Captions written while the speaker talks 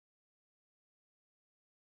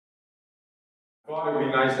thought it would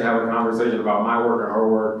be nice to have a conversation about my work and her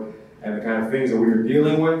work and the kind of things that we are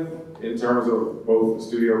dealing with in terms of both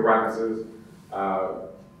studio practices.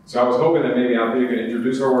 So I was hoping that maybe Althea could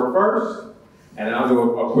introduce her work first, and then I'll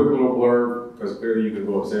do a quick little blurb, because clearly you can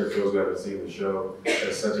go upstairs for those who haven't seen the show.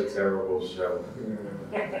 It's such a terrible show.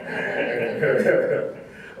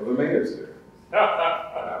 Well, the mayor's here.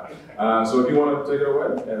 So if you want to take it away,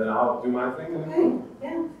 and then I'll do my thing. Okay,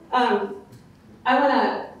 yeah. I want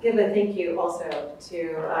to give a thank you also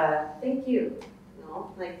to, thank you,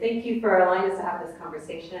 Noel. Like, thank you for allowing us to have this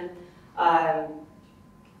conversation.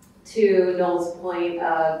 To Noel's point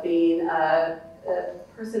of being a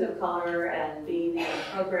person of color and being in a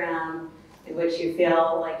program in which you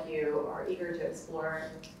feel like you are eager to explore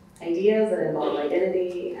ideas that involve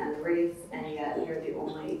identity and race, and yet you're the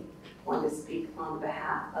only one to speak on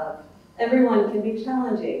behalf of everyone can be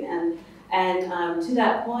challenging. And to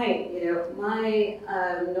that point, you know, my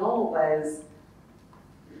Noel was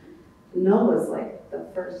like the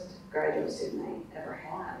first graduate student I ever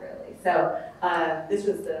had, really. So this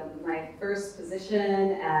was my first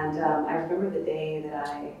position, and I remember the day that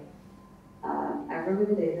I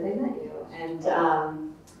met you,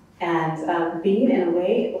 and being in a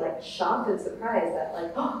way like shocked and surprised that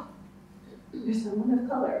like, oh, there's someone of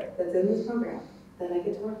color that's in this program that I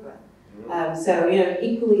get to work with. So you know,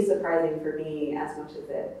 equally surprising for me as much as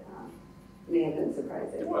it may have been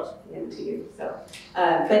surprising to you. So,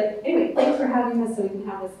 but anyway, thanks for having us so we can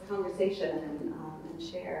have this conversation and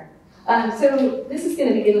share. So this is going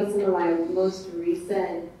to begin with some of my most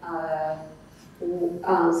recent,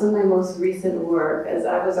 work. As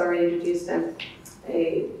I was already introduced, I'm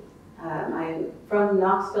from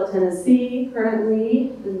Knoxville, Tennessee.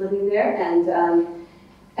 Currently, been living there,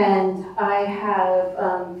 and I have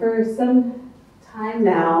for some time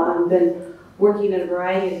now been working in a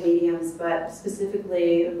variety of mediums, but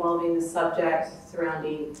specifically involving the subject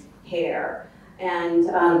surrounding hair. And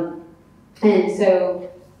so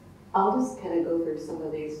I'll just kind of go through some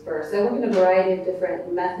of these first. I work in a variety of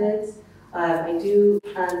different methods. I do,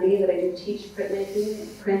 being that I do teach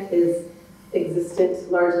printmaking, print is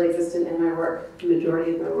largely existent in my work, the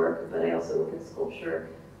majority of my work, but I also work in sculpture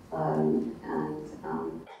and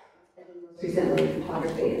most recently in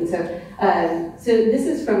photography. And so this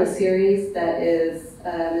is from a series that is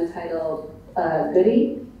entitled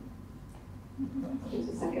Goody. Here's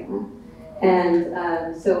the second one. And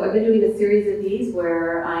so I've been doing a series of these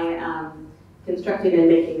where I am constructing and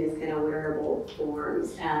making these kind of wearable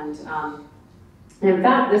forms. And in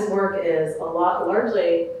fact, this work is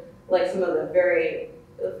largely like some of the very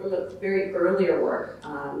earlier work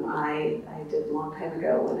I did a long time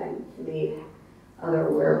ago when I made other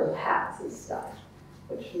wearable hats and stuff,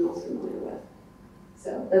 which I'm also familiar with.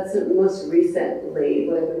 So that's most recently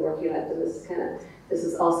what I've been working with, and this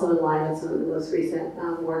is also in line with some of the most recent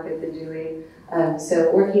work I've been doing.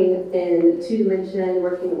 So working in 2-dimension,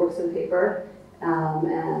 working works on paper,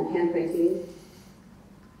 and hand printing.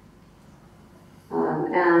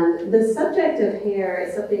 And the subject of hair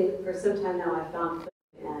is something for some time now I've found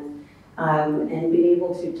and being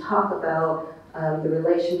able to talk about the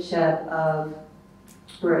relationship of,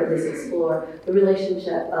 or at least explore the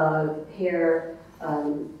relationship of hair,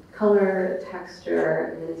 color,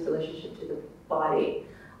 texture, and its relationship to the body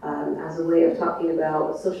as a way of talking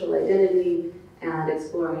about social identity and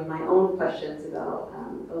exploring my own questions about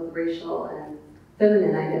both racial and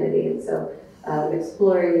feminine identity. And so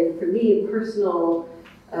exploring, for me, personal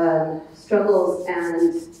struggles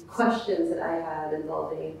and questions that I had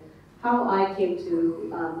involving how I came to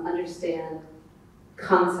understand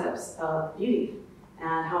concepts of beauty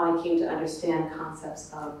and how I came to understand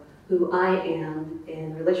concepts of who I am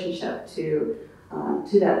in relationship to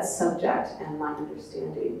that subject and my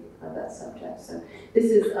understanding of that subject. So this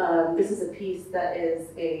is a piece that is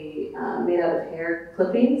made out of hair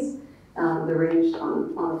clippings. They're arranged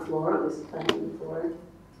on the floor, at least playing on the floor.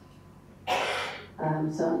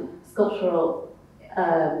 Some sculptural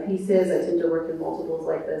pieces. I tend to work in multiples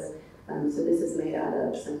like this. So this is made out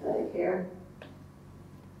of synthetic hair.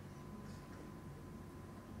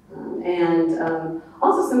 And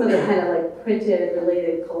also some of the kind of like printed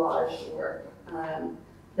related collage work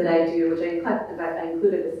that I do, which in fact I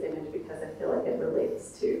included this image because I feel like it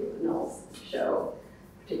relates to Noel's show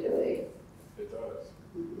particularly. It does.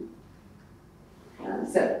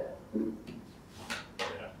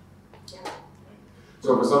 So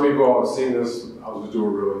for some people who have seen this, I'll just do it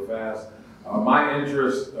really fast. My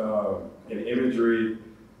interest in imagery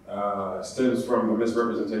stems from the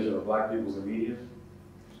misrepresentation of Black peoples in media,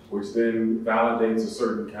 which then validates a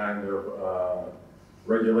certain kind of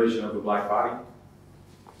regulation of the Black body.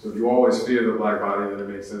 So if you always fear the black body, then it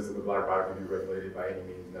makes sense that the black body can be regulated by any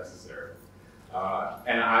means necessary.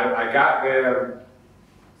 And I got there,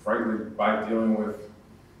 frankly, by dealing with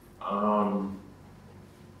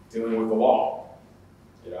the law.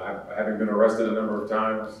 You know, having been arrested a number of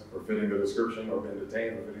times for fitting the description or been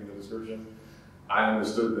detained for fitting the description, I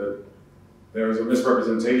understood that there was a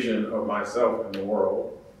misrepresentation of myself in the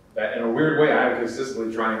world that, in a weird way, I am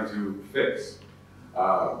consistently trying to fix.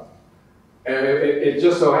 And it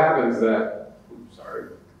just so happens that,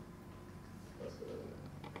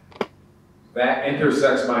 that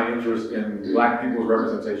intersects my interest in black people's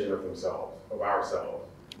representation of themselves, of ourselves,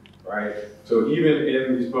 right? So even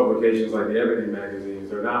in these publications like the Ebony magazines,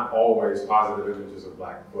 they're not always positive images of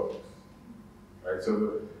black folks, right?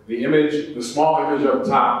 So the image, the small image up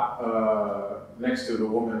top, next to the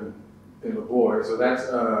woman and the boy, so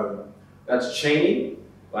that's Cheney,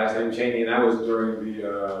 last name Cheney, and that was during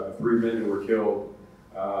the 3 men who were killed,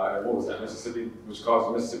 what was that, Mississippi, which caused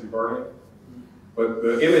the Mississippi burning. But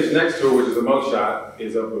the image next to it, which is a mugshot,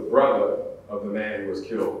 is of the brother of the man who was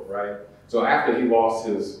killed, right? So after he lost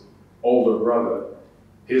his older brother,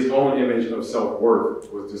 his own image of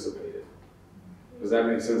self-worth was dissipated. Does that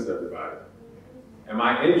make sense to everybody? And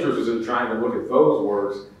my interest was in trying to look at those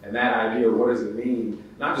works and that idea of what does it mean,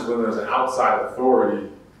 not just when there's an outside authority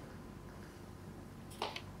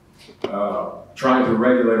trying to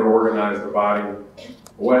regulate or organize the body,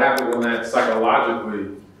 but what happens when that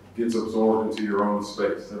psychologically gets absorbed into your own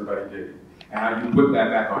space, everybody get it, and how you put that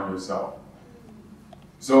back on yourself.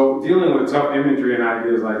 So dealing with tough imagery and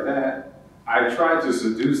ideas like that, I tried to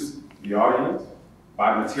seduce the audience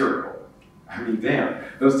by material. I mean, damn,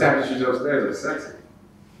 those tapestries upstairs are sexy.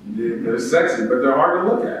 They're sexy, but they're hard to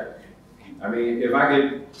look at. I mean, if I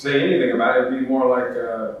could say anything about it, it'd be more like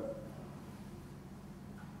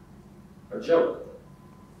a joke.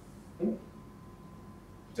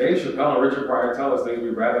 Dave Chappelle and Richard Pryor tell us things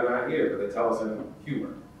we'd rather not hear, but they tell us in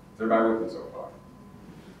humor. Is everybody with me so far?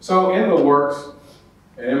 So in the works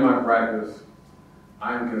and in my practice,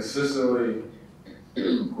 I'm consistently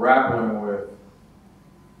grappling with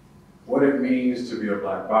what it means to be a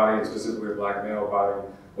black body, and specifically a black male body,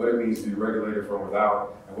 what it means to be regulated from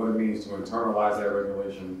without, and what it means to internalize that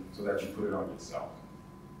regulation so that you put it on yourself.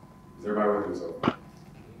 Is everybody with me so far?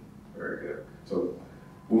 Very good. So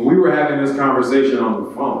when we were having this conversation on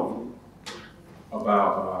the phone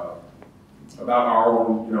about our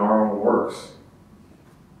own works,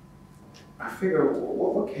 I figured,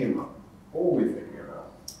 what came up? What were we thinking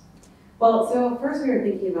about? Well, so first we were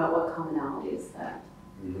thinking about what commonalities that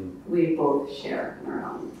we both share in our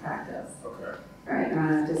own practice. Okay. Right, in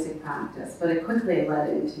our artistic practice. But it quickly led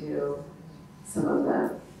into some of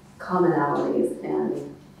the commonalities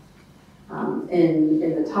and in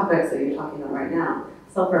the topics that you're talking about right now.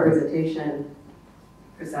 Self-representation,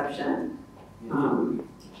 perception, and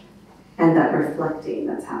that reflecting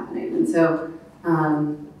that's happening. And so,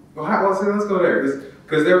 let's go there.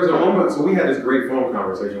 Because there was a moment, so we had this great phone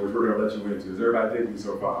conversation, which we're going to let you into. Is everybody taking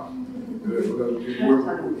so far? Good. We're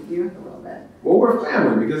talking with you a little bit. Well, we're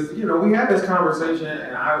family because, we had this conversation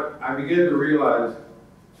and I began to realize,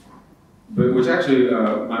 which actually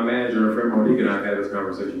my manager and friend Monique and I had this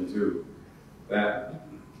conversation too, that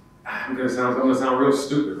I'm gonna sound real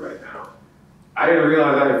stupid right now. I didn't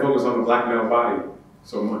realize I had focused on the black male body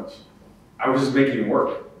so much. I was just making it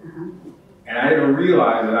work. And I didn't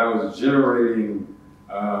realize that I was generating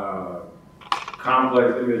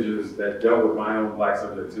complex images that dealt with my own black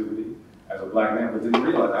subjectivity as a black man, but didn't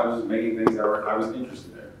realize I was just making things that I was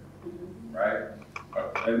interested in, right?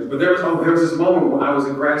 But there was this moment when I was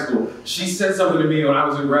in grad school. She said something to me when I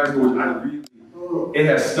was in grad school, which it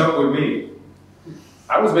has stuck with me.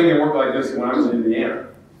 I was making work like this when I was in Indiana.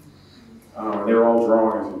 They were all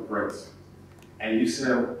drawings and prints. And you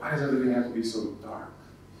said, why does everything have to be so dark?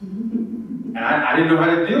 And I didn't know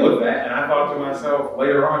how to deal with that. And I thought to myself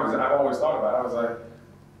later on, because I've always thought about it, I was like,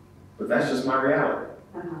 but that's just my reality,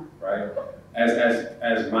 right?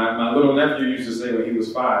 As my little nephew used to say when he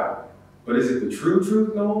was 5, but is it the true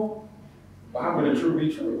truth, Noel? Well, how can the truth be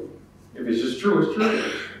true? If it's just true, it's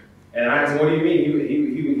true. And I asked him, what do you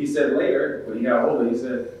mean? He said later, when he got older, he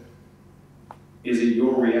said, is it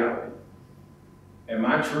your reality? And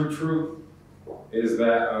my true truth is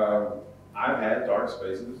that I've had dark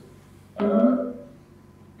spaces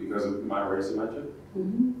because of my race and my gender.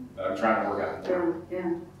 I'm trying to work out.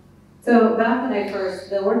 Yeah. So back when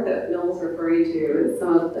the work that Noel's referring to is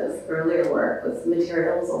some of this earlier work with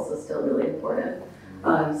materials also still really important.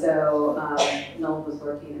 Noel was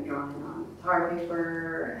working and drawing on tar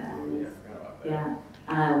paper and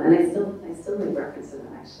and I still make reference to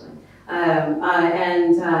that actually.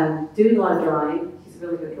 And doing a lot of drawing. He's a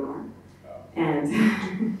really good drawer.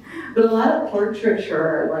 And, but a lot of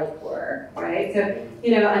portraiture-like work, right? So,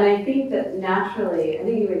 you know, and I think that naturally, I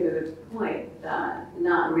think you made a good point that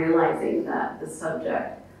not realizing that the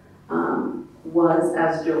subject was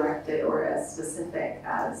as directed or as specific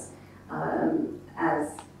as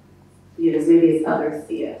you know, maybe as others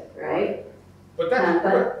see it, right? But that,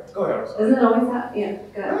 go ahead, I'm sorry. Doesn't it always happen? Yeah,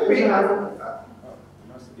 go ahead.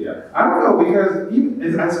 Yeah, I don't know, because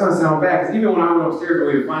even, that's going to sound bad, because even when I went upstairs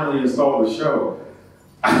and we finally installed the show,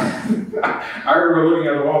 I remember looking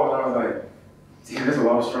at the wall and I was like, damn, there's a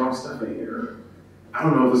lot of strong stuff in here. I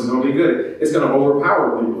don't know if this is going to be good. It's going to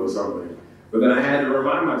overpower people or something. But then I had to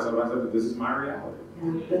remind myself, I said, that this is my reality.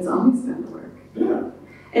 Yeah, that's always been the work. Yeah.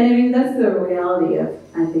 And I mean, that's the reality of,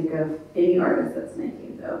 I think, of any artist that's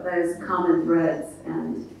making, though. There's common threads,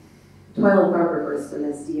 and Twyla Parker Burston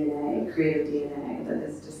is DNA, creative DNA, that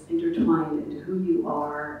is just intertwined into who you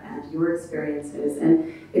are and your experiences.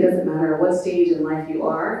 And it doesn't matter what stage in life you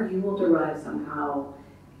are, you will derive somehow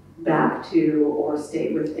back to or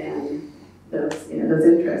stay within those, you know, those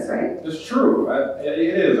interests, right? It's true. It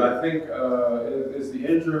is. I think it's the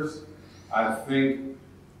interest. I think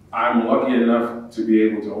I'm lucky enough to be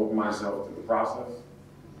able to open myself to the process,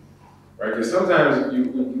 right? Because sometimes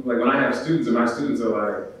you like when I have students and my students are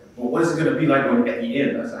like, well, what is it going to be like when at the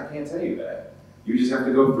end? I can't tell you that. You just have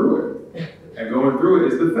to go through it. And going through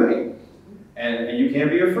it is the thing. And you can't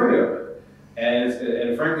be afraid of it.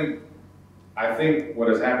 And frankly, I think what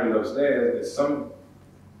has happened upstairs is some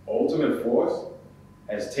ultimate force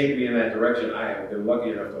has taken me in that direction. I have been lucky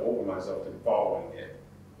enough to open myself to following it.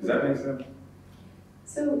 Does that make sense?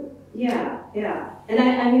 So, yeah. And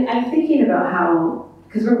I mean, I'm thinking about how,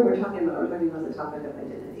 because we're talking about the topic of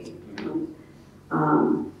identity.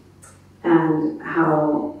 And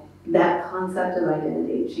how that concept of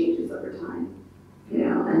identity changes over time, you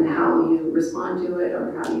know, and how you respond to it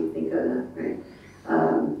or how you think of it, right?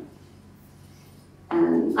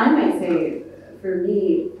 And I might say, for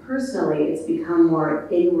me personally, it's become more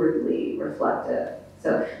inwardly reflective.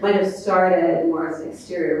 So it might have started more as an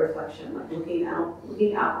exterior reflection, like looking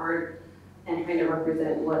outward and trying to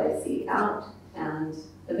represent what I see out, and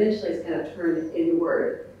eventually it's kind of turned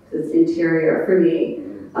inward to this interior for me.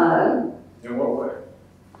 In what way?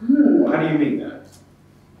 Well, how do you mean that?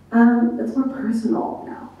 It's more personal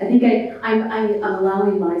now. I think I'm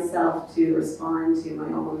allowing myself to respond to my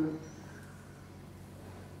own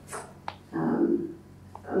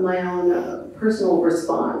personal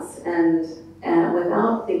response, and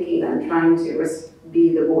without thinking I'm trying to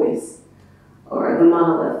be the voice or the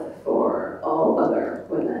monolith for all other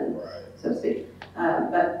women, right, so to speak.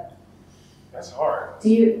 But that's hard.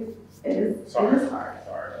 It is hard.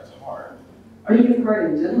 Sorry, that's hard. Or even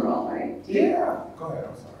hard in general, right? Yeah. Go ahead.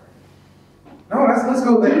 I'm sorry. No, let's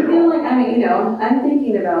go there. Do you feel like, I mean, you know, I'm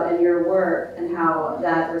thinking about in your work and how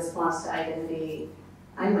that response to identity,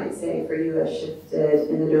 I might say for you, has shifted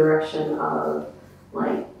in the direction of,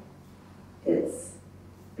 like, it's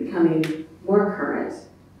becoming more current,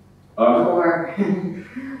 more,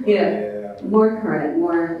 you know, more current,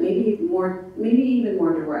 maybe even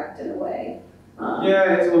more direct in a way.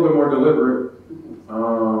 Yeah, it's a little bit more deliberate.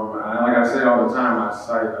 Like I say all the time,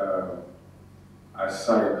 I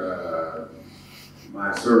cite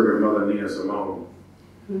my surrogate mother, Nina Simone.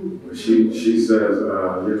 She says,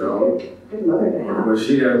 you know, good mother to have.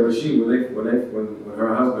 when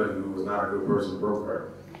her husband, who was not a good person, broke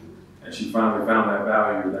her, and she finally found that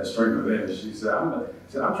value, that strength within, and she said,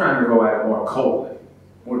 I'm trying to go at it more coldly,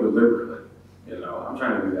 more deliberately. You know, I'm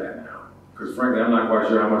trying to do that now, because frankly, I'm not quite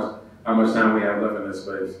sure how much time we have left in this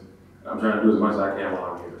space. I'm trying to do as much as I can while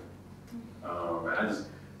I'm here. And I just,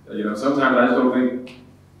 you know, sometimes I just don't think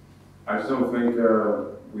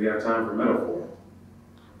we have time for metaphor.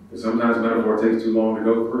 Because sometimes metaphor takes too long to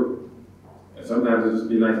go through. And sometimes it just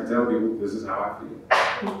be nice to tell people, this is how I feel.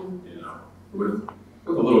 You know, with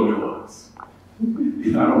a little nuance.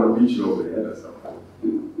 You know, I don't want to beat you over the head or something.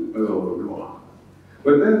 With a little nuance.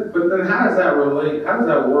 But then how does that relate? How does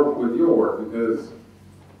that work with your work? Because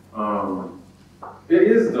it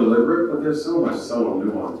is deliberate, but there's so much subtle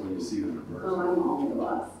nuance when you see them in person. Oh, I'm all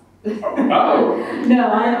nuance. Oh. No,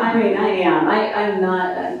 I mean, I am. I'm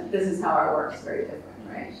not, this is how our work's very different,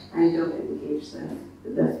 right? I don't engage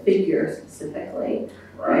the figure specifically,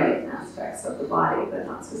 right? Aspects of the body, but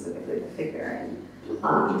not specifically the figure. And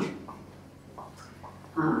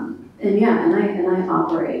yeah, and I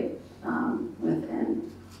operate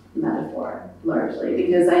within metaphor largely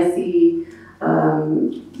because I see,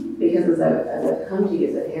 because as I've come to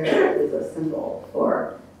use it, hair is a symbol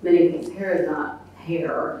for many things. Hair is not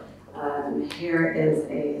hair. Hair is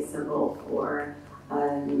a symbol for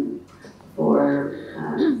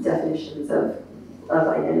for definitions of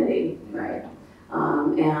identity, right?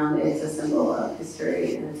 And it's a symbol of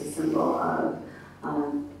history, and it's a symbol of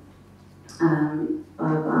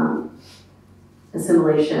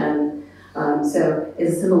assimilation. So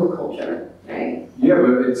it's a symbol of culture, right? Yeah,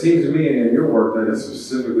 but it seems to me in your work that it's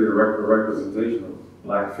specifically the representation of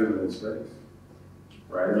Black feminine space,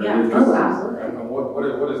 right? Yeah. Oh, absolutely. And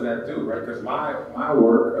what does that do, right? Because my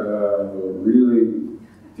work really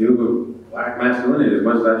deals with Black masculinity as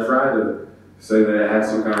much as I try to say that it has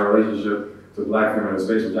some kind of relationship to Black feminine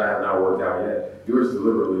space, which I have not worked out yet. Yours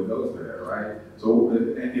deliberately goes there, right? So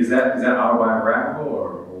is that autobiographical,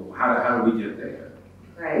 or how do we get there?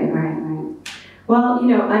 Right. Well, you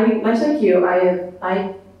know, I mean, much like you,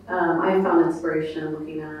 I found inspiration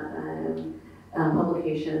looking at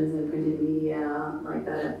publications and printed media, like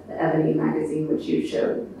the Ebony magazine, which you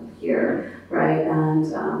showed here, right?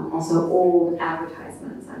 And also old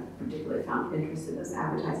advertisements. I particularly found interest in those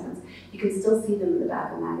advertisements. You can still see them in the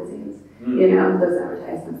back of magazines. You know, those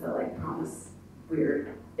advertisements that like promise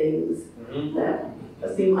weird things that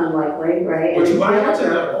seem unlikely, right? But and you buy into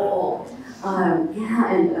they're old.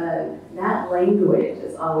 Yeah, and that language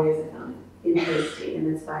is always interesting and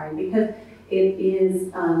inspiring because it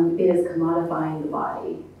is commodifying the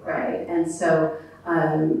body, right? And so,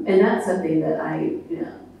 and that's something that I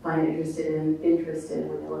find interested in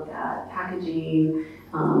when you look at packaging,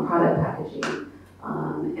 product packaging,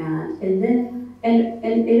 and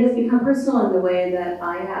it has become personal in the way that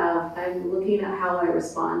I'm looking at how I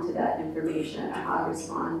respond to that information, or how I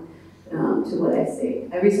respond to what I see.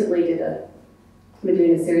 I recently been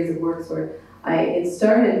doing a series of works where it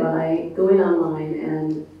started by going online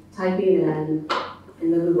and typing in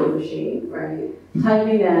the Google machine, right?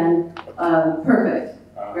 Typing in perfect,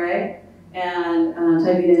 right? And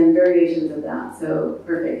typing in variations of that. So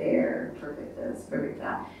perfect hair, perfect this, perfect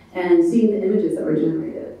that. And seeing the images that were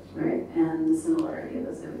generated, right? And the similarity of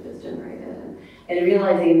those images generated. And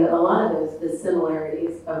realizing that a lot of the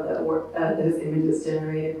similarities of those images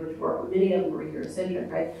generated, which were, many of them were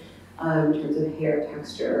Eurocentric, right? In terms of hair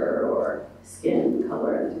texture or skin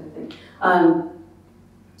color and that type of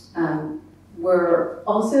thing, were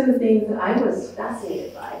also things that I was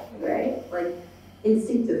fascinated by, right? Like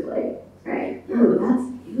instinctively, right? Oh, that's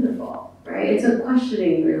beautiful, right? It's a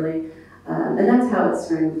questioning, really, and that's how it's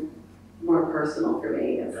turned more personal for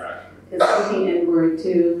me. It's looking inward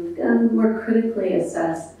to more critically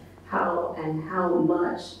assess how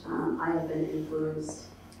much I have been influenced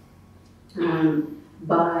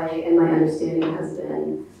by, and my understanding has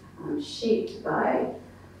been shaped by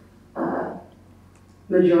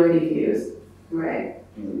majority views, right?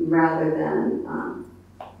 Rather than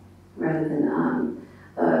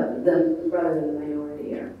the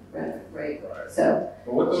minority, or right? So,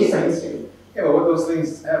 but what those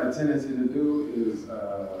things have a tendency to do is,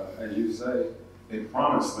 as you say, they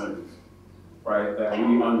promise things, right, that we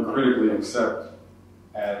uncritically accept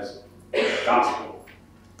as gospel.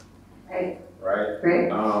 Right.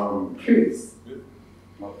 Truths.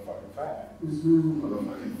 Motherfucking facts.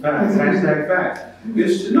 Motherfucking facts. Hashtag facts.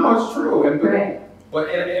 It's true.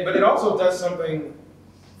 But it also does something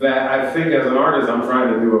that I think as an artist I'm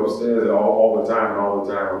trying to do upstairs all the time I'm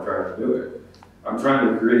trying to do it. I'm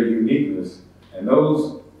trying to create uniqueness. And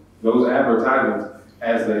those advertisements,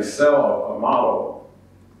 as they sell a model,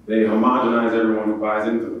 they homogenize everyone who buys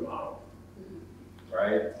into the model.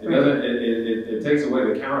 Right? It takes away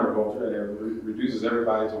the counterculture and it reduces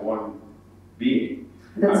everybody to one being.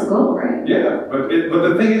 That's the goal, right? Yeah, but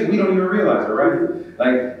the thing is, we don't even realize it, right?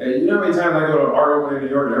 Like, you know how many times I go to an art opening in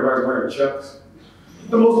New York and everybody's wearing Chucks?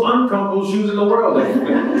 The most uncomfortable shoes in the world.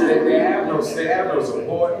 They have no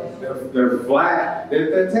support. They're flat.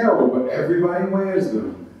 They're terrible, but everybody wears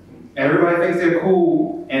them. Everybody thinks they're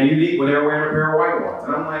cool and unique when they're wearing a pair of white ones.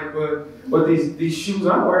 And I'm like, but these shoes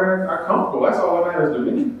I'm wearing are comfortable. That's all that matters to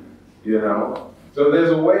me, you know? So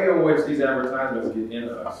there's a way in which these advertisements get in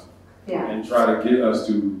us and try to get us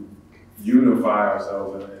to unify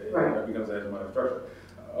ourselves, and it becomes a hegemonic structure.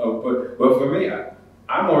 But for me,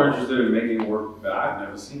 I'm more interested in making work that I've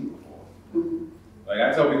never seen before. Like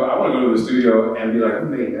I tell people, I want to go to the studio and be like, who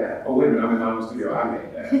made that? Oh wait a minute, I'm in my own studio, I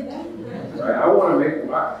made that. Right? I want to make,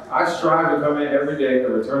 I strive to come in every day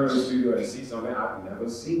and return to the studio and see something I've never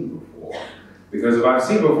seen before. Because if I've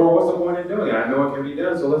seen it before, what's the point in doing it? I know it can be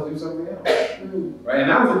done, so let's do something else. Right? And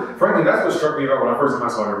that was, frankly, that's what struck me about when I first time I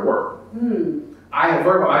saw her work. I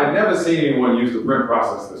had never seen anyone use the print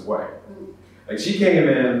process this way. Like she came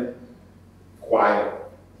in quiet,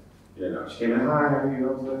 you know. She came in, hi, how are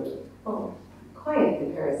you? Oh, quiet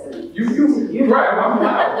comparison. You right? I'm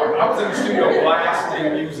loud. I was in the studio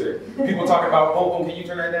blasting music. People talking about, oh, can you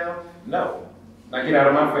turn that down? No. Now get out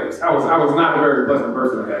of my face. I was not a very pleasant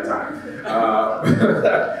person at that time.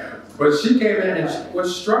 But she came in and what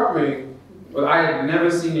struck me was I had never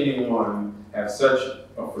seen anyone have such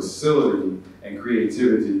a facility and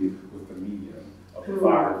creativity with the medium of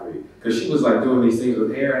photography. Because she was like doing these things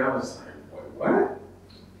with hair and I was like, what?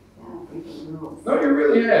 No, you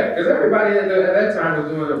really have. Because everybody at that time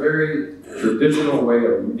was doing a very traditional way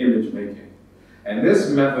of image making. And this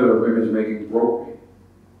method of image making broke me.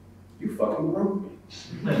 You fucking broke me.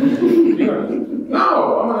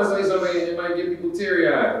 No, I'm going to say something that might get people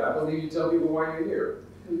teary-eyed. I believe you tell people why you're here.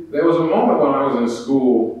 There was a moment when I was in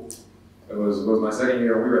school, it was my second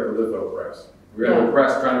year, and we were at the litho press. We were at the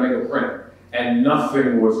press trying to make a print, and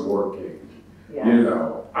nothing was working. Yeah. You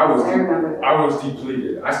know, I was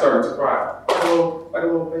depleted. I started to cry, like a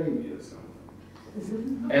little baby or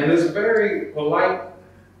something. And this very polite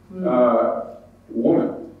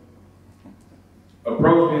woman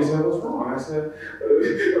approached me and said, what's wrong? I said,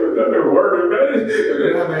 nothing working, man.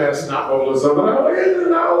 I had a snot bubble or something. I was like, it's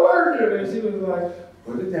not working. And she was like,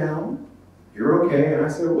 put it down. You're okay. And I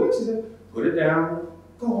said, what? She said, put it down.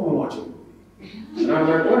 Go home and watch a movie. And I was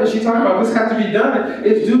like, what is she talking about? This has to be done.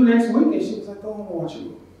 It's due next week. And she was like, go home and watch a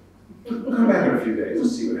movie. Come back in a few days.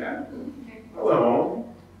 Let's see what happens. I went home.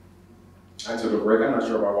 I took a break. I'm not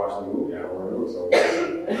sure if I watched the movie. I don't remember. So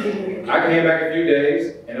I came back a few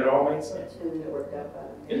days, and it all made sense. And it worked out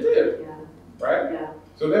better. It did. Yeah. Right? Yeah.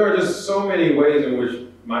 So there were just so many ways in which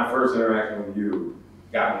my first interaction with you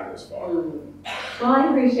got me this far. Well, I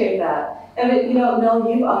appreciate that. And you know, Noel,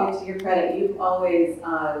 you've always, to your credit, you've always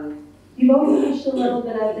pushed a little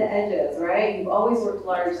bit at the edges, right? You've always worked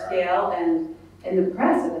large scale, and the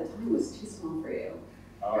press at the time was too small for you.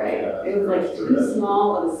 Right? Yeah, it was like too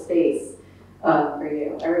small of a space for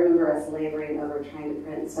you. I remember us laboring over trying to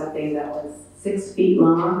print something that was 6 feet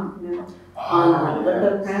long, you know, on a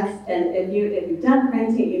litho press. And if you've done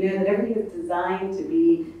printing, you know that everything is designed to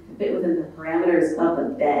fit within the parameters of the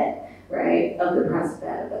bed, right? Of the press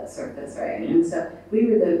bed of that surface, right? And so we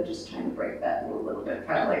were just trying to break that rule a little bit,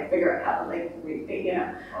 trying to like figure out how to like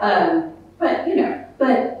you know.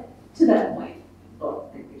 But to that point,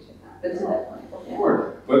 well, I appreciate that. But to that point, yeah.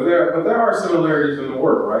 Sure. But there are similarities in the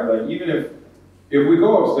work, right? Like even if we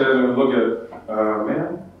go upstairs and we look at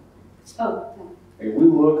if we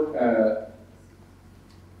look at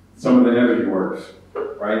some of the Ebony works,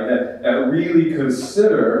 right? That really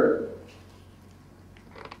consider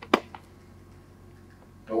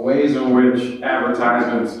the ways in which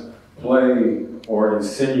advertisements play or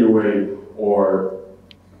insinuate or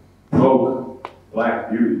poke Black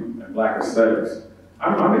beauty and Black aesthetics.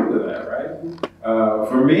 I'm into that, right?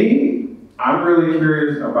 For me, I'm really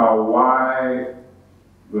curious about why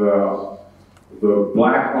the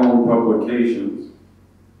Black-owned publications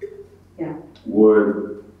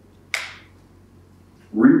would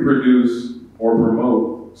reproduce or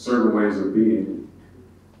promote certain ways of being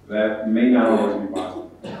that may not always be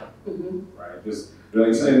possible, right? Just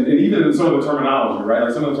like, and even in some of the terminology, right?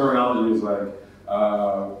 Like some of the terminology is like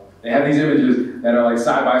they have these images that are like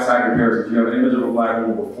side-by-side comparisons. You have an image of a Black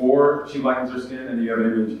woman before she blackens her skin, and you have an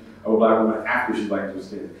image of a Black woman after she blackens her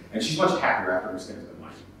skin, and she's much happier after her skin's been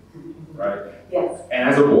lightened, right? Yes. And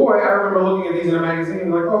as a boy, I remember looking at these in a magazine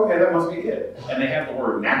and like, okay, that must be it. And they have the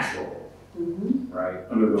word natural, right,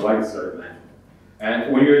 under the light certain natural.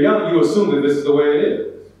 And when you're young, you assume that this is the way it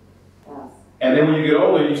is. Yes. And then when you get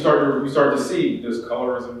older, you start to see this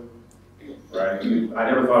colorism, right? I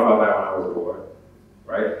never thought about that when I was a boy,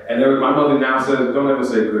 right? And my mother now says, don't ever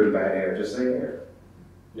say good and bad hair, just say hair.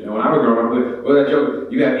 You know, when I was growing up, well, that joke,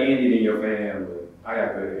 you got Andy in your family, I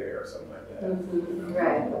got good hair or something like that. You know?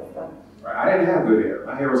 Right. Right. I didn't have good hair.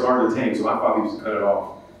 My hair was hard to tame, so my father used to cut it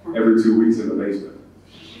off every 2 weeks in the basement.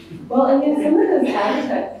 Well, and you know, some of those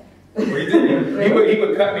advertisements. He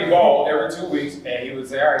would cut me bald every 2 weeks, and he would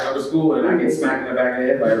say, all right, go to school, and I get smacked in the back of the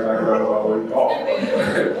head by everybody who was always bald.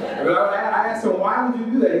 But I asked him, why would you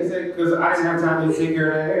do that? He said, because I didn't have time to take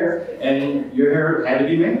care of that hair, and your hair had to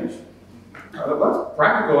be managed. I was like, well, that's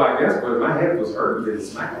practical, I guess, but my head was hurt getting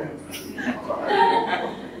smacked.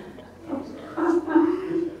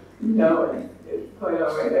 No, it's quite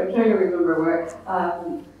all right. I'm trying to remember where.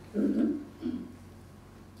 Oh,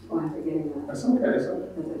 I'm forgetting that. That's okay. That's okay.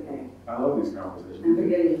 That's okay. I love these conversations. I'm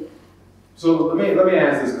forgetting. So let me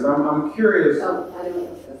ask this because I'm curious. Oh, I don't know what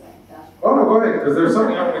I was going to say. Yeah. Oh no, go ahead. Because there's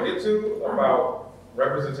something I want to get to about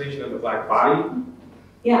representation of the Black body.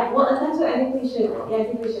 Yeah. Well, and that's what I think we should. Yeah, I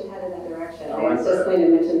think we should head in that direction. I was just going to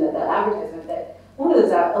mention that advertisement that a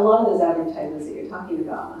lot of those advertisements that you're talking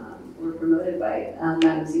about were promoted by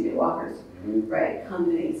Madam C.J. Walker's right?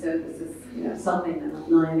 Company. So this is, you know, something that a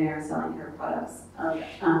millionaire selling hair products of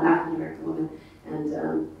African American women,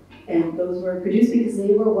 and those were produced because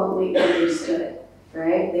they were what we understood,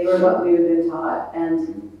 right? They were what we had been taught,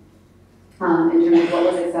 and in terms of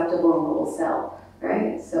what was acceptable and what will sell,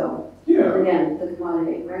 right? So again, the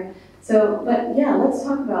commodity, right? So, but yeah, let's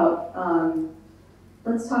talk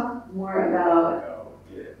more about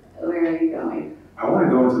where are you going? I want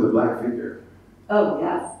to go into the Black figure. Oh,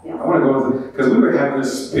 yes, yeah. I want to go into, because we were having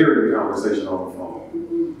this spirited conversation on the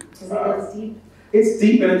phone. Because it goes deep. It's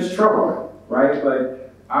deep and it's troubling, right? Like,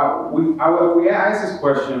 we asked this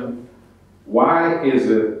question, why is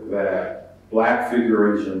it that Black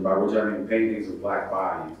figuration, by which I mean paintings of Black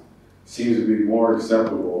bodies, seems to be more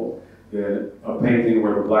acceptable than a painting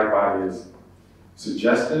where the Black body is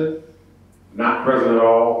suggestive, not present at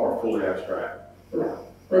all, or fully abstract? Well,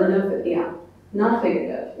 but no, yeah,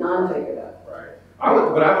 non-figurative. Right. I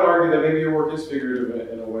would argue that maybe your work is figurative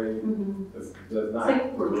in a way that's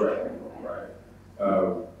not correct. Right.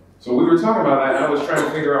 So we were talking about that, and I was trying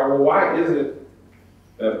to figure out, well, why is it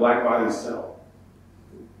that Black bodies sell?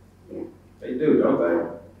 Yeah. They do, don't they?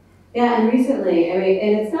 Yeah, and recently, I mean,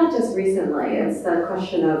 and it's not just recently, it's the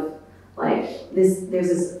question of, like, there's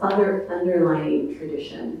this other underlying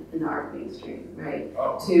tradition in the art mainstream, right?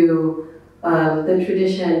 Oh. To the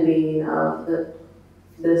tradition being of the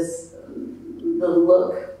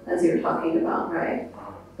look, as you're talking about, right?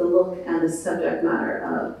 The look and the subject matter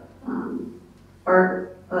of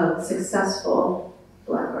art of successful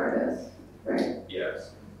Black artists, right?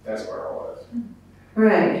 Yes, that's where I was.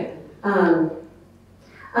 Right.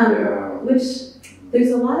 Yeah. Which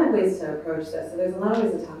there's a lot of ways to approach this. So there's a lot of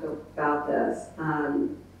ways to talk about this.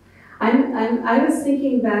 I was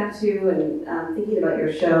thinking back to and thinking about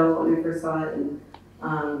your show when I first saw it, and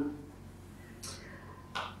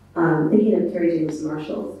thinking of Kerry James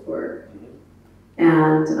Marshall's work.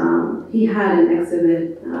 And he had an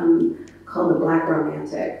exhibit called The Black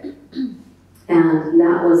Romantic, and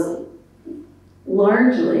that was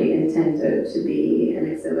largely intended to be an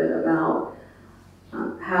exhibit about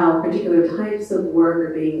how particular types of work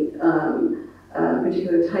are being,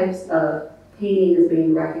 particular types of painting is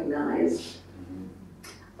being recognized,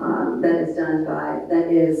 that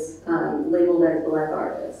is labeled as Black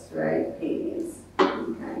artists, right? Paintings,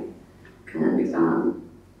 okay? And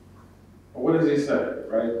what does he say,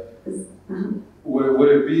 right? Would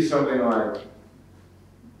it be something like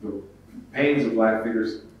the paintings of Black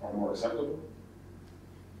figures are more acceptable?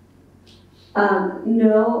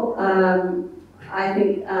 No, I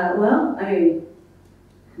think,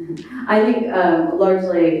 I think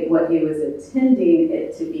largely what he was intending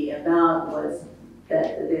it to be about was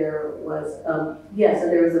that there was,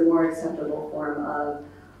 there was a more acceptable form of,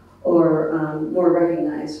 or more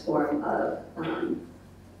recognized form of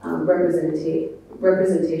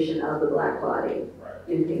representation of the Black body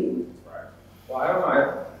in painting. Right. Well, I don't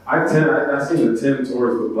know. I seem to tend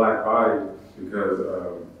towards the Black body because,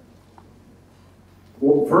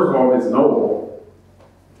 well, first of all, it's noble.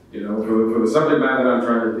 You know, for the subject matter that I'm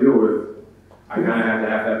trying to deal with, I kind of have to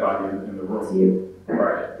have that body in the room. It's you.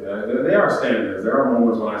 Right. They are standards. There are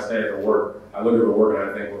moments when I stand at work, I look at the work and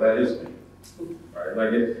I think, well, that is me. Right.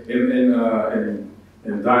 Like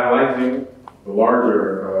in dialecting, the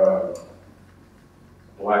larger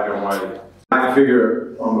black and white, I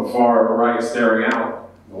figure on the far right staring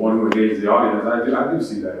out, the one who engages the audience, I do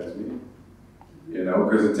see that as me. You know,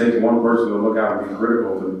 because it takes one person to look out and be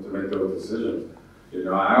critical to make those decisions. You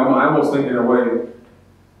know, I almost think in a way,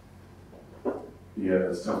 yeah,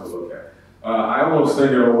 it's tough to look at. I almost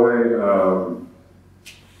think in a way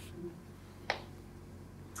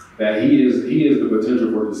that he is the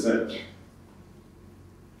potential for dissent.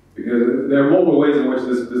 Because there are multiple ways in which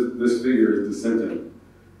this figure is dissenting.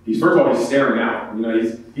 First of all, he's staring out. You know,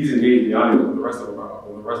 he's engaged the audience, but the rest of them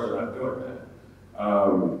are not doing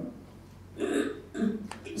that.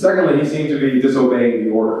 Secondly, he seems to be disobeying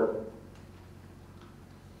the order.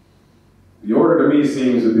 The order to me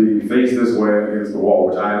seems to be face this way against the wall,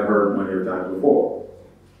 which I have heard many of times before.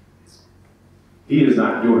 He is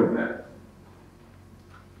not doing that.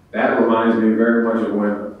 That reminds me very much of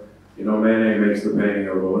when, you know, Manet makes the painting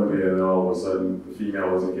of Olympia, and all of a sudden the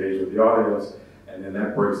female is engaged with the audience, and then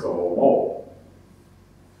that breaks the whole mold.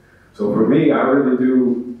 So for me, I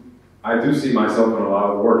do see myself in a lot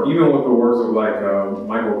of the work. Even with the works of like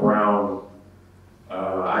Michael Brown,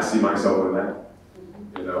 I see myself in that.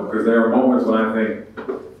 You know, because there are moments when I think,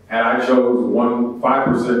 had I chose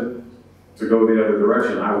 5% to go the other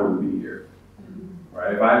direction, I wouldn't be here.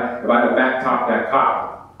 Right? If I had backtopped that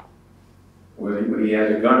cop when he had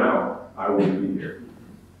the gun out, I wouldn't be here.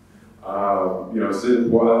 You know,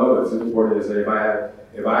 well, I love it. Sidney Poitier said, if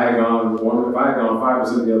I had gone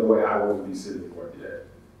 5% the other way, I wouldn't be Sidney Poitier.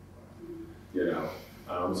 You know,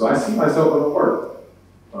 so I see myself in the work,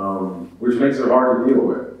 which makes it hard to deal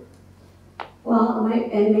with. Well,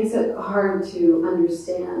 it makes it hard to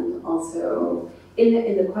understand also,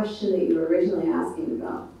 in the question that you were originally asking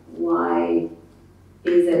about, why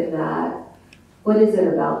is it that, what is it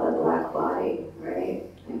about the Black body, right?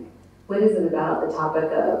 Like, what is it about the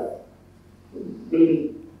topic of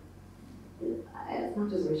maybe, it's not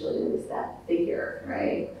just racially, it's that figure,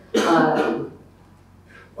 right?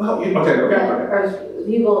 Well, okay. Or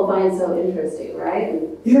people find so interesting, right?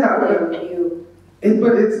 And yeah. But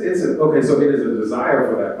it's okay. So it is a desire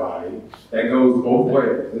for that body that goes both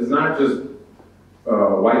ways. It's not just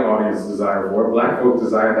white audience desire for it. Black folks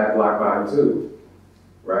desire that Black body too,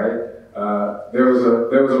 right? There was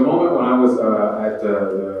a moment when I was at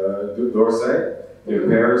the d'Orsay in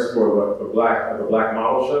Paris for the Black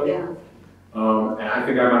model show. Yeah. And I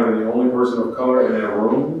think I might have been the only person of color in that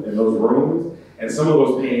room, in those rooms. And some of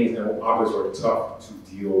those paintings and objects were tough to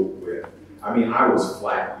deal with. I mean, I was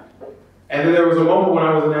flat. And then there was a moment when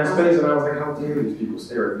I was in that space and I was like, how dare these people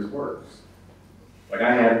stare at these works? Like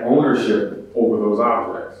I had ownership over those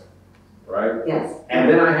objects, right? Yes. And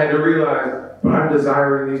then I had to realize, but I'm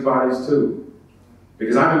desiring these bodies too.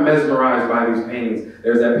 Because I'm mesmerized by these paintings.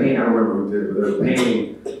 There's that painting, I don't remember who did it, but there's a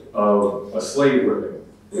painting of a slave whipping.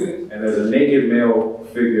 And there's a naked male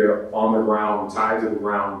figure on the ground, tied to the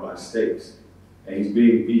ground by stakes. And he's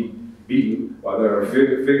being beaten while there are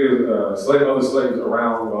other slaves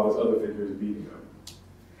around while this other figure is beating him.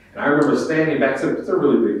 And I remember standing back, it's a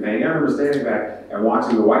really big painting, I remember standing back and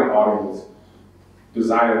watching the white audience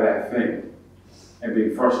desire that thing and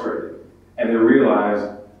being frustrated. And then realize,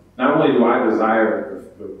 not only do I desire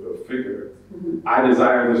the figure, I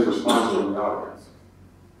desire this response from the audience.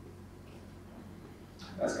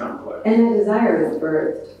 That's complex. And the desire is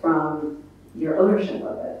birthed from your ownership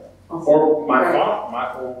of it. Also. Or my thought,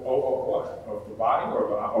 what? Of the body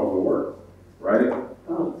or of the work, right?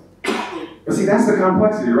 Oh. But see, that's the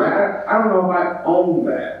complexity, right? I don't know if I own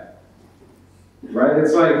that, right?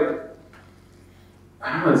 It's like,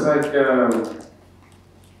 I don't know,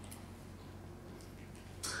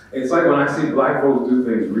 it's like when I see Black folks do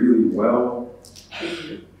things really well,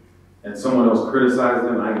 and someone else criticizes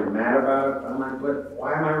them, and I get mad about it. I'm like, but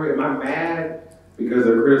why am I mad? Because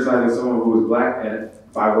they're criticizing someone who is Black, and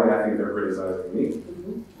by the way, I think they're criticizing me.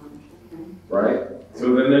 Right?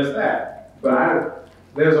 So then there's that. But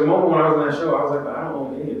there's a moment when I was in that show, I was like, but I don't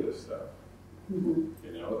own any of this stuff. You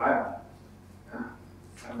know, I'm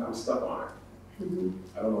stuck on it.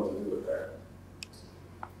 I don't know what to do with that.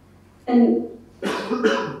 And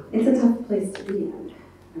it's a tough place to be in,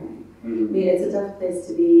 right? I mean, it's a tough place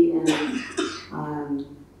to be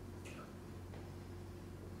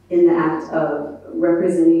in the act of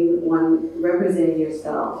representing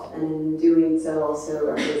yourself, and in doing so also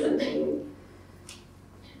representing,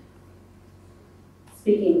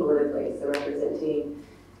 speaking politically, so representing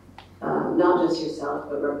not just yourself,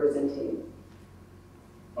 but representing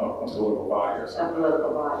a political body or something. A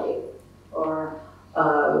political body or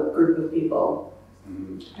a group of people,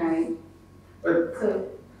 right? But, so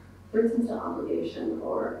there's sense of obligation,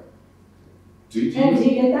 or do you get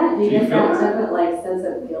that? Do you get that that? type of like sense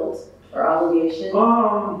of guilt or obligation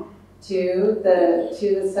to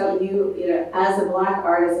the stuff you know, as a Black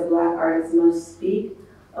artist must speak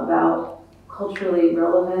about culturally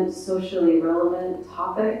relevant, socially relevant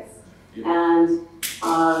topics, and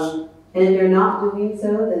if they're not doing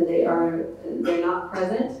so, then they're not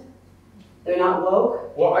present. They're not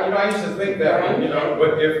woke. Well, you know, I used to think that, you know,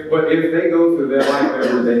 but if they go through their life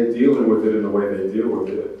every day dealing with it in the way they deal with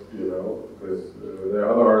it, you know, because there are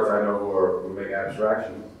other artists I know who make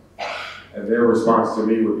abstractions, and their response to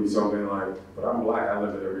me would be something like, "But I'm Black, I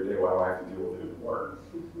live it every day. Why do I have to deal with it in work?"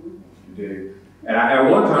 You dig? And at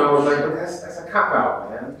one time I was like, "But that's a cop out,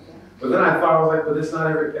 man." But then I thought, I was like, "But it's not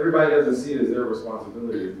everybody doesn't see it as their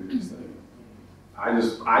responsibility to do these things." I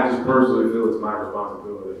just personally feel it's my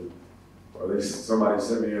responsibility. Or somebody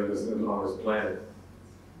sent me on this planet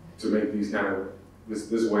to make these kind of this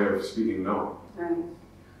way of speaking known. Right.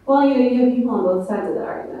 Well, you have people on both sides of that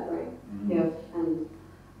argument, right? You know, and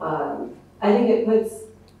I think it puts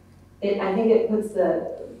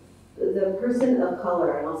the person of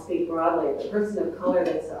color, and I'll speak broadly, the person of color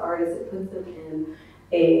that's the artist, it puts them in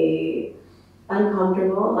a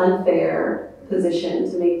uncomfortable, unfair position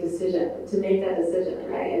to make that decision,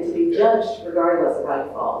 right? And to be judged regardless of how you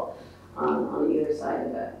fall on either side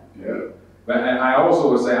of it. Yeah, but and I also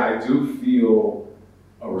would say I do feel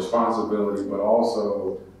a responsibility, but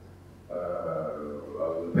also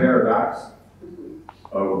the paradox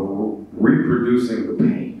of reproducing the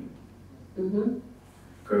pain.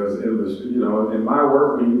 Because it was, you know, in my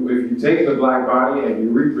work, if you take the black body and you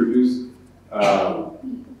reproduce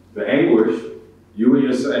the anguish, you and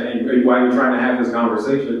yourself, and while you're trying to have this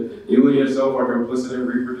conversation, you and yourself are complicit in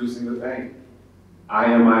reproducing the pain. I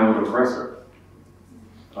am my own oppressor.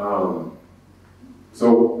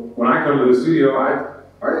 So when I come to the studio, I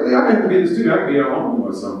don't have to be in the studio, I can be at home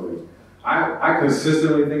or something. I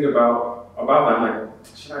consistently think about that. I'm like,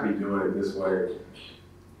 should I be doing it this way?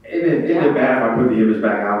 Isn't it bad if I put the image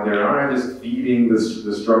back out there? Aren't I just feeding the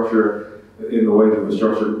structure in the way that the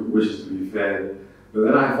structure wishes to be fed? But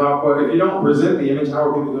then I thought, well, if you don't present the image, how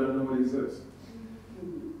are people going to know it exists?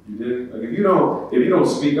 You did? Like if you don't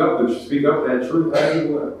speak up that truth, how do you,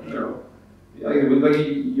 you know? Like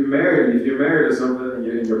you're married. If you're married to something,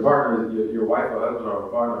 and your partner, your wife or husband or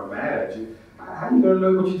partner are mad at you, how are you going to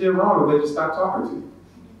know what you did wrong if they just stop talking to you?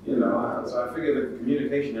 You know, so I figure that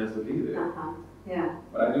communication has to be there. Yeah.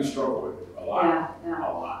 But I do struggle with it a lot.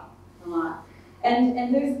 A lot. And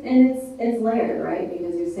it's layered, right?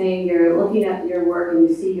 Because you're saying you're looking at your work and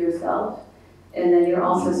you see yourself, and then you're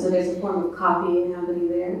also so there's a form of copying happening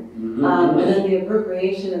there, and then the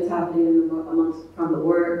appropriation that's happening from the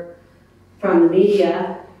work, from the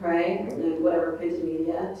media, right? Like whatever printed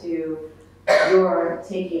media, to your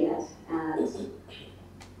taking it and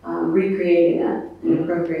recreating it and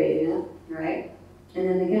appropriating it, right? And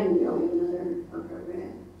then again, we have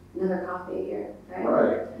another copy here, right?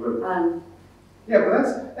 Right. But, yeah, but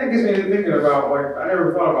that gets me to thinking about, like, I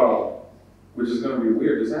never thought about, which is going to be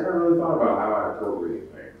weird, because I never really thought about how I appropriate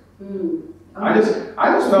things. I just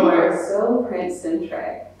felt like... You are so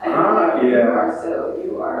print-centric. Yeah.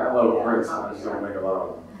 You are. I love prints, I just don't make a lot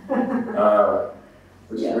of them.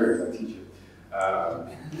 Which is weird, I teach it.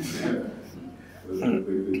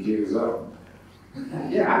 The jig is up.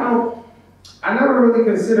 Yeah, I never really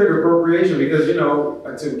considered appropriation because, you know,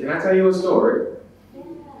 can I tell you a story?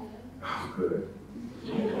 Oh, good.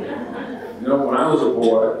 You know, when I was a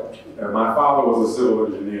boy, my father was a civil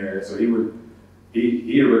engineer, so he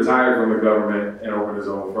had retired from the government and opened his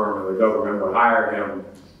own firm, and the government would hire him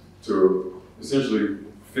to essentially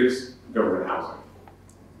fix government housing.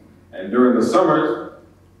 And during the summers,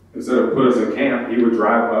 instead of put us in camp, he would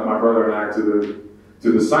drive my brother and I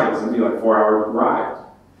to the sites. It'd be like 4-hour rides.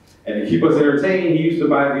 And to keep us entertained, he used to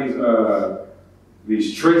buy these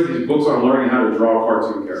books on learning how to draw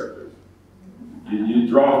cartoon characters. You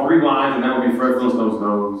draw 3 lines, and that would be Fred Flintstone's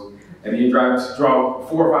nose. And then you draw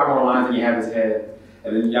 4 or 5 more lines, and you have his head.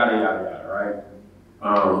 And then yada, yada, yada, right?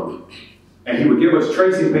 And he would give us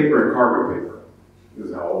tracing paper and cargo paper. This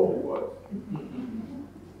is how old he was.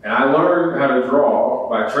 And I learned how to draw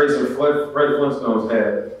by tracing Fred Flintstone's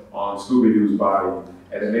head on Scooby-Doo's body,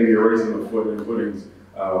 and then maybe erasing the foot and putting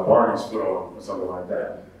Barney's foot on, or something like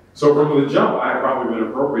that. So from the jump, I had probably been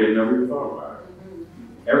appropriate, never even thought about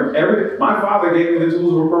it. My father gave me the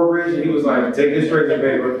tools of appropriation. He was like, take this tracing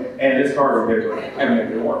paper and this cargo paper and make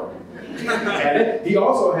it work. And he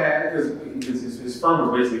also had, his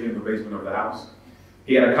firm was basically in the basement of the house.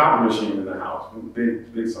 He had a copy machine in the house,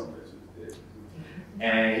 big some bitches.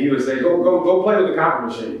 And he would say, go play with the copy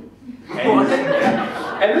machine. And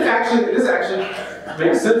this actually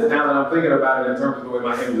makes sense now that I'm thinking about it in terms of the way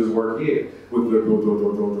my images work here. With the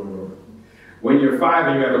when you're 5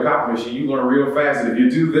 and you have a copy machine, you learn real fast. And if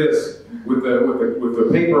you do this with the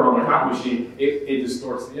paper on the copy machine, it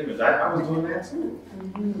distorts the image. I was doing that too.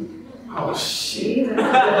 Oh shit! It's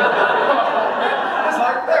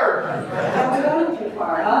like therapy. Haven't gone too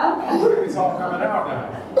far, huh? It's all coming out now.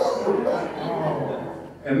 Oh.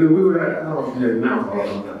 And then we were at, now.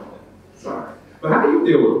 Sorry. But how do you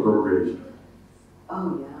deal with appropriation?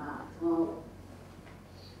 Oh yeah. Well,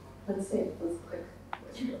 let's see. Let's quick.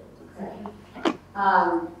 Okay. So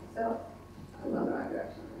I'm going the right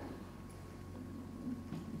direction.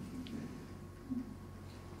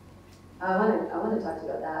 I want to talk to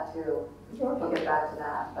you about that too. I'll get back to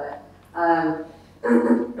that, but I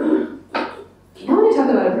want to talk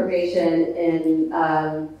about appropriation in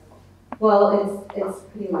well, it's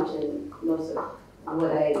pretty much in most of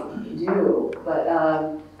what I do, but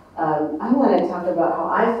I want to talk about how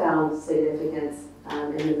I found significance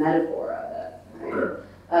in the metaphor of it. Right?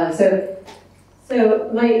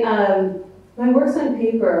 So my works on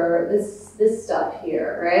paper, this stuff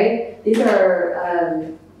here, right? These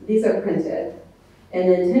are printed, and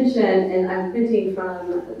the intention, and I'm printing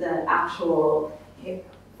from the actual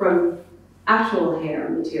hair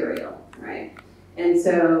material, right? And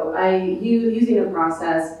so using a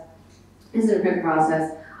process, this is a print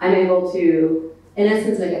process, I'm able to, in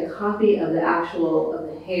essence, make a copy of the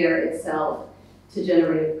hair itself to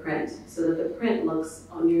generate a print so that the print looks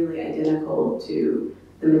nearly identical to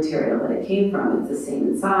the material that it came from. It's the same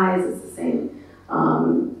in size, it's the same,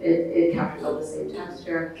 it captures all the same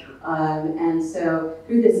texture. And so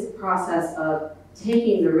through this process of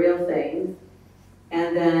taking the real thing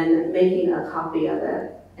and then making a copy of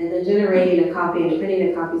it, and then generating a copy and printing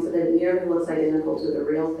a copy so that it nearly looks identical to the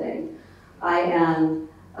real thing, I'm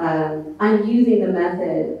using the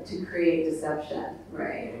method to create deception,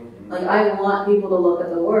 right? Like, I want people to look at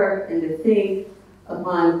the work and to think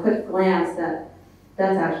upon quick glance that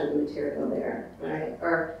that's actually the material there, right?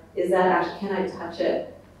 Or is that actually, can I touch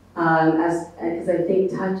it? Because I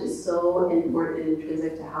think touch is so important and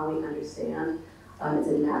intrinsic to how we understand. It's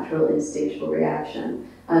a natural instinctual reaction.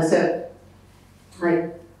 So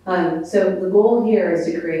the goal here is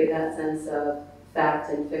to create that sense of fact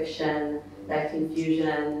and fiction, that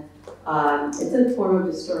confusion. It's a form of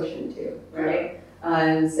distortion too, right?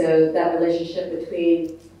 So that relationship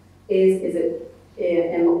between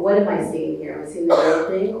and what am I seeing here? Am I seeing the real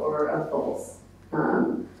thing or a false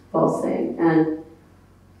thing? And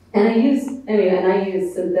I use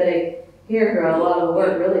synthetic hair for a lot of the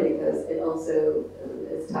work, really, because it also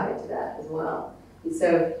is tied to that as well. And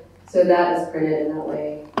so that is printed in that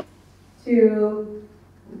way too.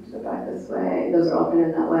 Go back this way. Those are all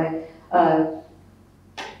printed in that way.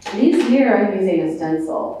 These here, I'm using a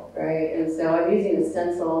stencil, right? And so I'm using a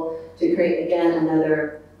stencil to create, again,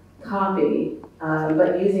 another copy,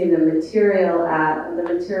 but using the material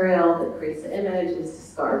that creates the image is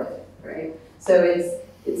discarded, right? So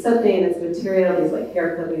it's something that's material, these like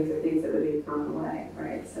hair clippings or things that would be thrown away,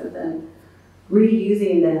 right? So then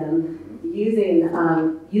reusing them, using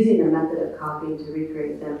the method of copying to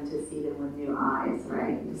recreate them, to see them with new eyes,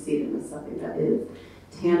 right? To see them as something that is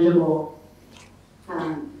tangible,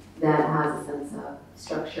 that has a sense of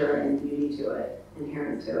structure and beauty to it,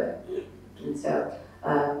 inherent to it. And so,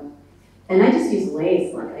 and I just use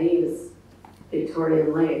lace, like I use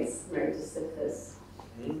Victorian lace, right, to sift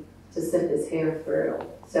this hair through.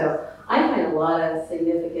 So I find a lot of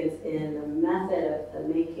significance in the method of the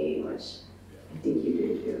making, which I think you do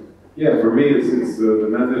too. Yeah, for me, it's the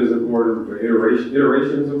method is important, the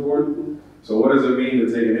iteration is important. So what does it mean to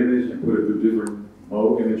take an image and put it through different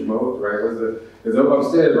image modes, right? It's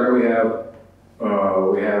upstairs, right? We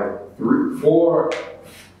have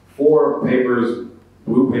four papers,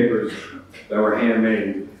 blue papers that were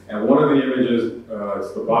handmade, and one of the images,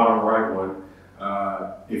 it's the bottom right one.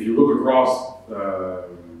 If you look across the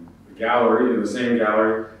gallery, in the same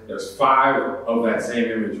gallery, there's 5 of that same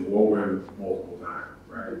image woven multiple times,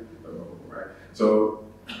 right? So,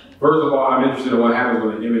 first of all, I'm interested in what happens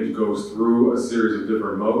when the image goes through a series of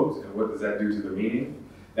different modes, and what does that do to the meaning.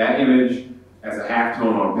 That image as a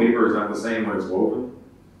halftone on paper is not the same when it's woven,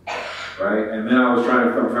 right? And then I'm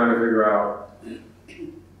trying to figure out,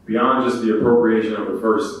 beyond just the appropriation of the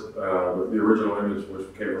first, the original image, which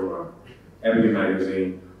came from Ebony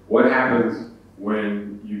magazine, what happens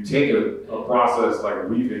when you take a process like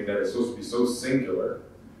weaving that is supposed to be so singular,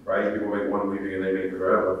 right? People make one weaving and they make it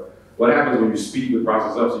forever. What happens when you speed the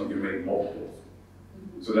process up so you can make multiples?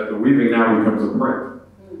 So that the weaving now becomes a print,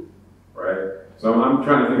 right? So I'm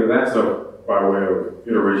trying to think of that stuff by way of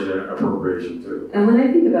iteration and appropriation too. And when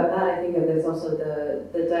I think about that, I think of there's also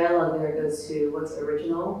the dialogue there goes to what's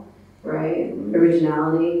original, right?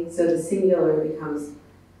 Originality. So the singular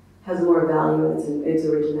has more value in its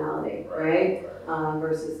originality, right?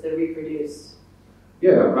 Versus the reproduced.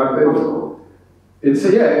 Yeah, I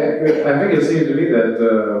think it seems to me that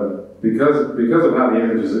because of how the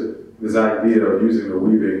image is, this idea of using the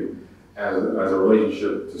weaving as a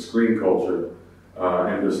relationship to screen culture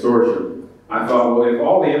and distortion, I thought, well, if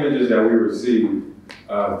all the images that we receive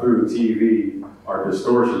through the TV are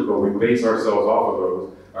distortions, but we base ourselves off of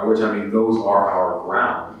those, by which I mean those are our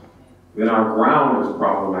ground, then our ground is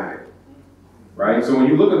problematic, right? So when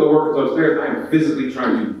you look at the work that's upstairs, I am physically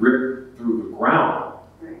trying to rip through the ground.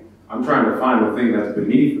 I'm trying to find the thing that's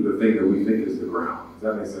beneath the thing that we think is the ground. Does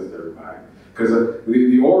that make sense to everybody? Because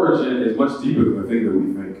the origin is much deeper than the thing that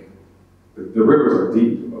we think. The rivers are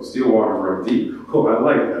deep. Still waters run deep. Oh, I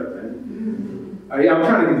like that, man. I'm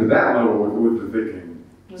trying to get to that level with the thinking.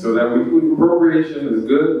 So that appropriation is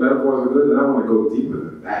good, metaphors are good, and I want to go deeper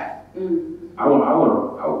than that. I want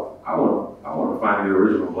to find the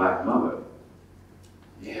original Black mother.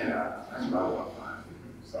 Yeah, that's what I want to find.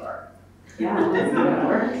 Sorry. Yeah,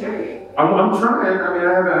 I'm trying. I mean,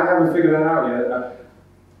 I haven't figured that out yet.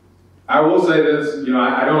 I will say this,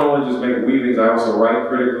 I don't only just make weavings, I also write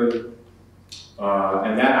critically.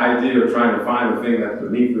 And that idea of trying to find the thing that's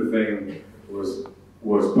beneath the thing was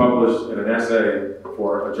published in an essay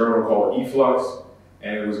for a journal called Efflux.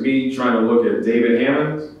 And it was me trying to look at David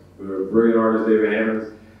Hammond, the brilliant artist David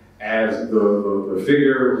Hammond, as the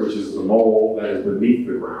figure, which is the mole that is beneath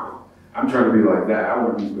the ground. I'm trying to be like that. I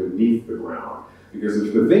want to be beneath the ground. Because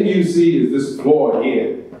if the thing you see is this floor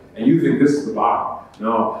here, and you think this is the bottom,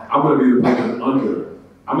 no, I'm going to be the person under.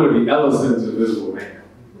 I'm going to be Ellison's Invisible Man.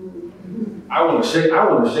 I want to shake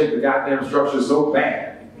the goddamn structure so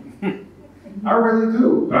bad. I really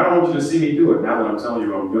do. But I don't want you to see me do it. Now that I'm telling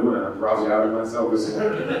you what I'm doing, I'm probably out of myself.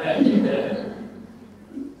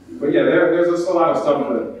 But yeah, there's just a lot of stuff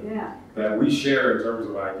that we share in terms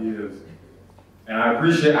of ideas. And I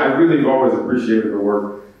really have always appreciated the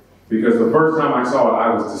work, because the first time I saw it,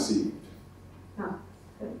 I was deceived. Oh,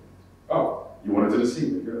 good. Oh, you wanted to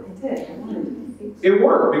deceive me, good. I did. I wanted to deceive. It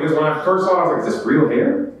worked, because when I first saw it, I was like, is this real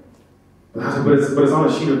hair? But I was like, but it's on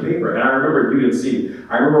a sheet of paper. And I remember you didn't see me.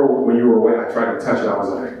 I remember when you were away, I tried to touch it. I was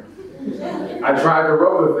like, I tried to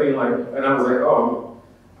rub the thing, and I was like, oh,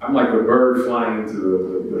 I'm like the bird flying into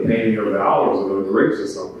the painting of the olives or the grapes or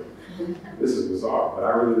something. This is bizarre, but I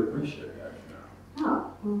really appreciate that.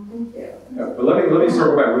 Oh, well, thank you. Yeah, but let me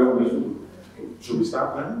circle back. Should we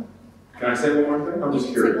stop now? Can I say one more thing? I'm just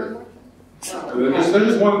curious.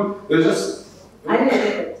 There's just. I didn't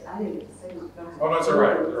get to say one. Oh, no, it's all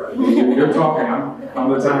right. It's all right. You're talking. I'm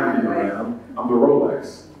the timekeeper, man. I'm the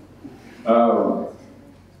Rolex.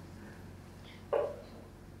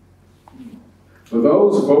 For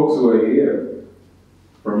those folks who are here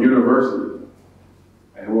from university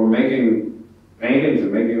and who are making paintings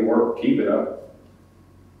and making work, keep it up.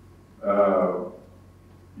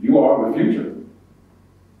 You are the future.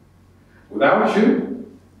 Without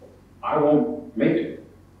you, I won't make it.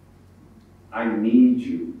 I need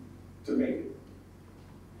you to make it.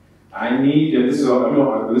 I need, and this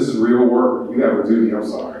is real work. You have a duty, I'm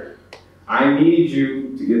sorry. I need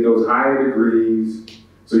you to get those higher degrees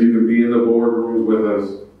so you can be in the boardrooms with us,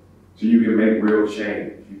 so you can make real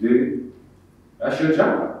change. You dig it? That's your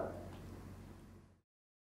job.